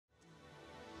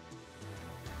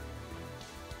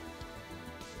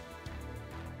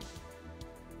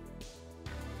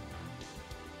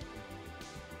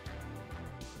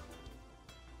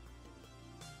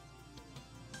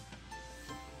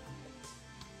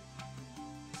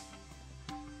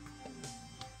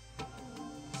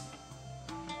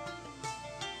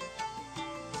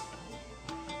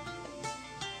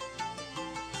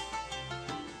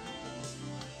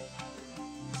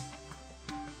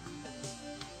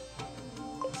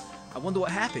wonder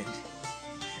what happened.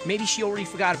 Maybe she already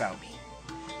forgot about me.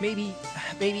 Maybe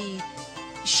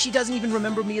she doesn't even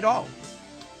remember me at all.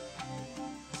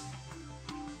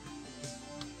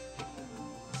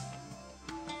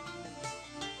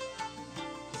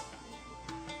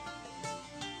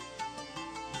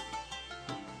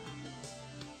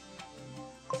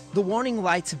 The warning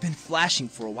lights have been flashing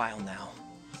for a while now.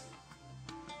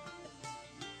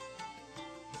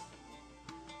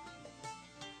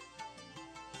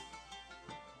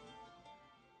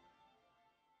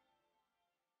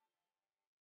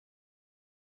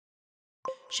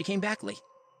 She came back late.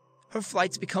 Her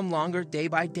flights become longer day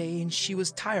by day, and she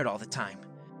was tired all the time.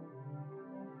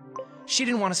 She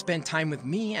didn't want to spend time with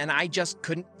me, and I just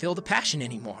couldn't feel the passion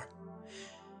anymore.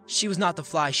 She was not the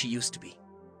fly she used to be.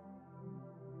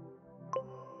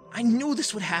 I knew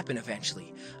this would happen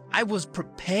eventually. I was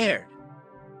prepared.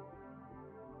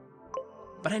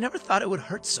 But I never thought it would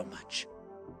hurt so much.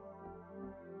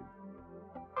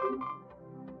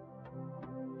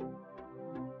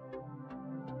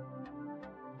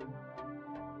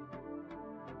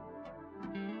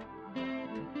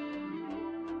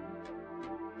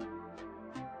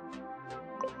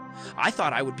 I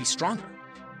thought I would be stronger.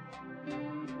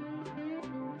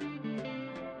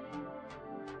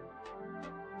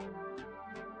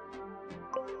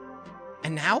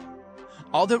 And now,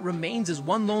 all that remains is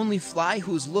one lonely fly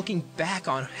who is looking back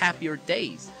on happier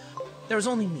days. There's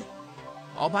only me,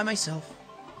 all by myself,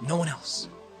 no one else.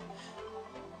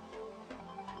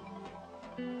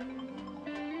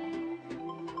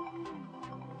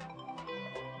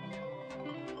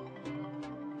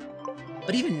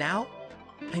 But even now,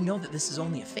 I know that this is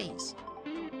only a phase.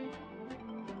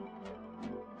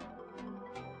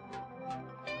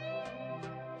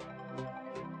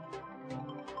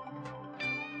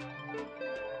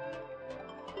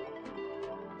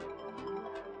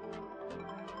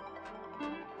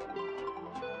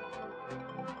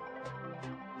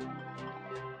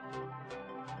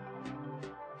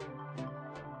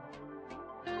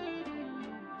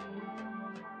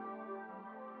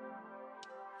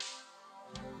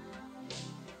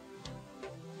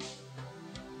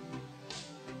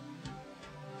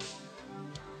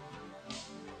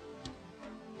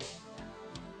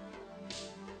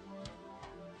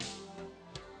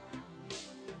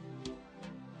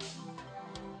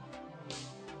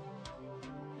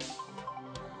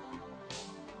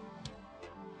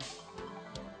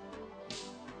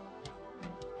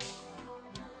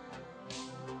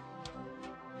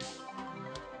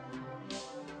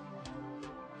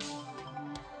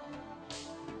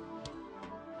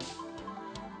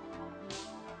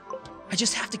 I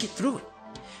just have to get through it.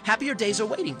 Happier days are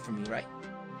waiting for me, right?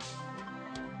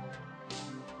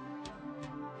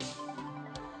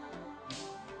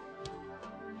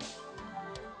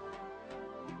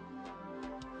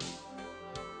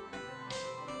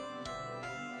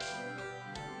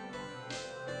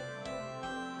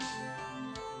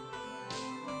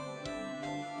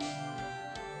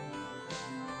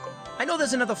 I know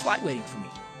there's another flight waiting for me,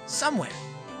 somewhere.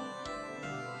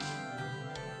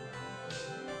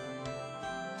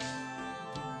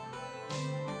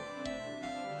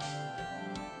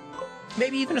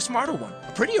 Maybe even a smarter one,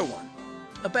 a prettier one,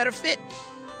 a better fit.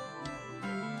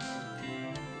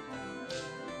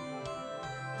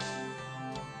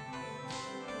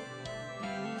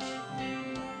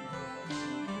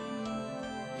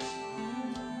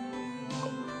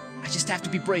 I just have to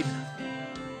be brave enough.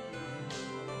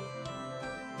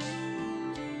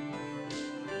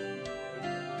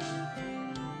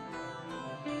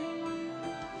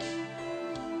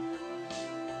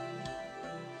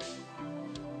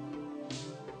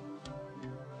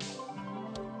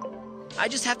 I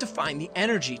just have to find the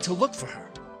energy to look for her.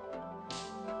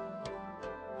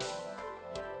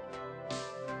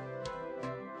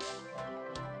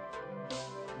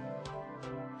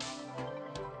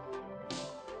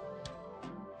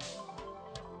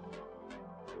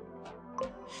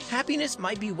 Happiness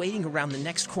might be waiting around the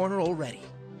next corner already.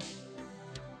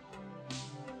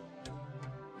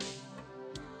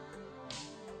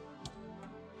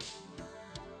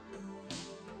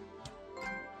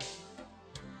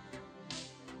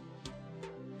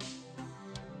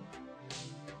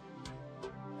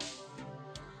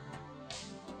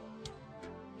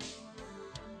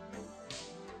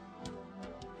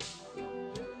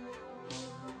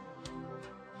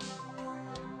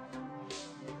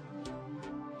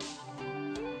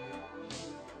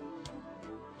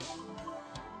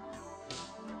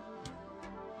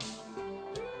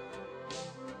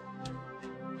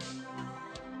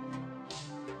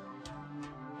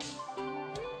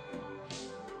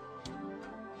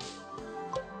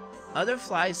 Other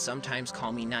flies sometimes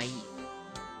call me naive.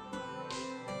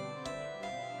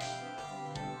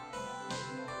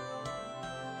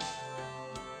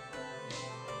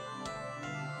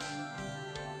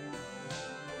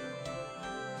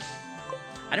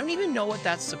 I don't even know what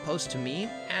that's supposed to mean,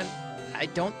 and I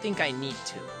don't think I need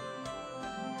to.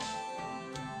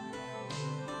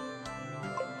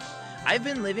 I've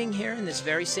been living here in this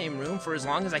very same room for as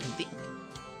long as I can think.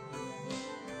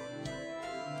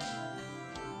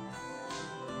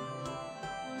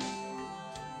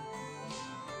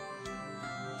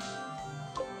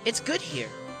 It's good here.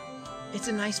 It's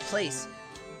a nice place.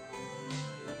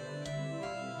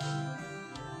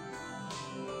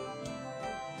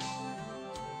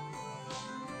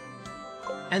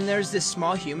 And there's this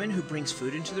small human who brings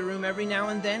food into the room every now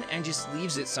and then and just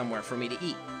leaves it somewhere for me to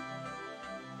eat.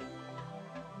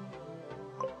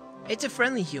 It's a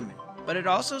friendly human, but it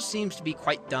also seems to be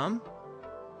quite dumb.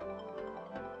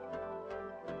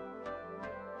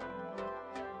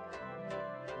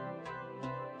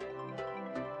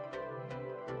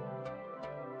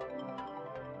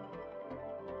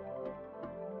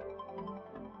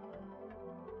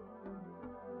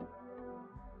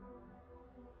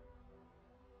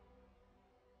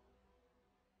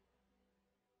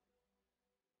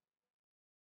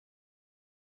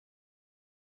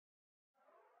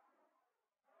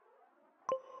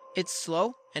 It's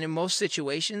slow, and in most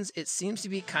situations, it seems to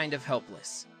be kind of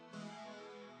helpless.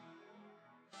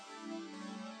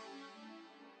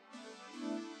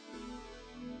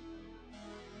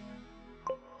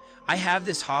 I have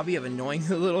this hobby of annoying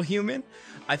the little human.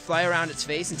 I fly around its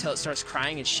face until it starts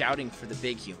crying and shouting for the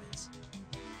big humans.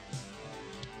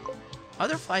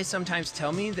 Other flies sometimes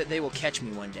tell me that they will catch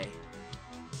me one day.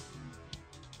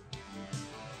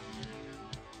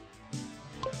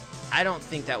 I don't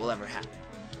think that will ever happen.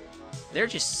 They're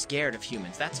just scared of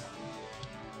humans, that's all.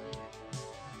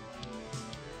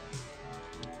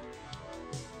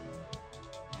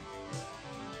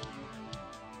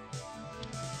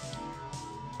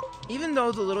 Even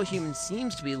though the little human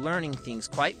seems to be learning things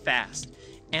quite fast,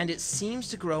 and it seems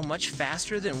to grow much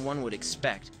faster than one would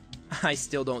expect, I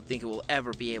still don't think it will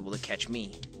ever be able to catch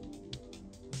me.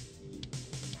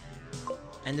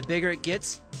 And the bigger it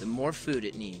gets, the more food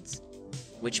it needs,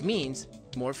 which means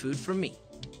more food for me.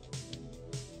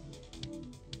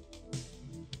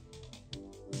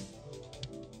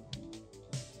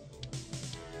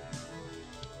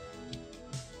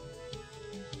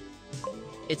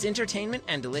 It's entertainment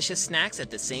and delicious snacks at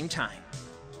the same time.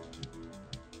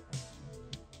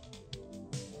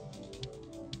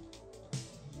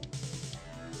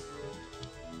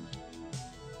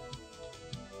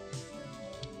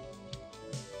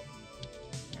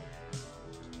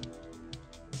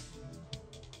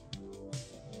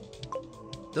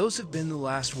 Those have been the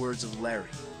last words of Larry,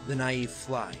 the naive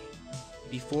fly,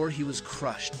 before he was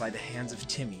crushed by the hands of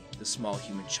Timmy, the small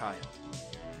human child.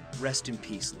 Rest in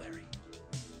peace, Larry.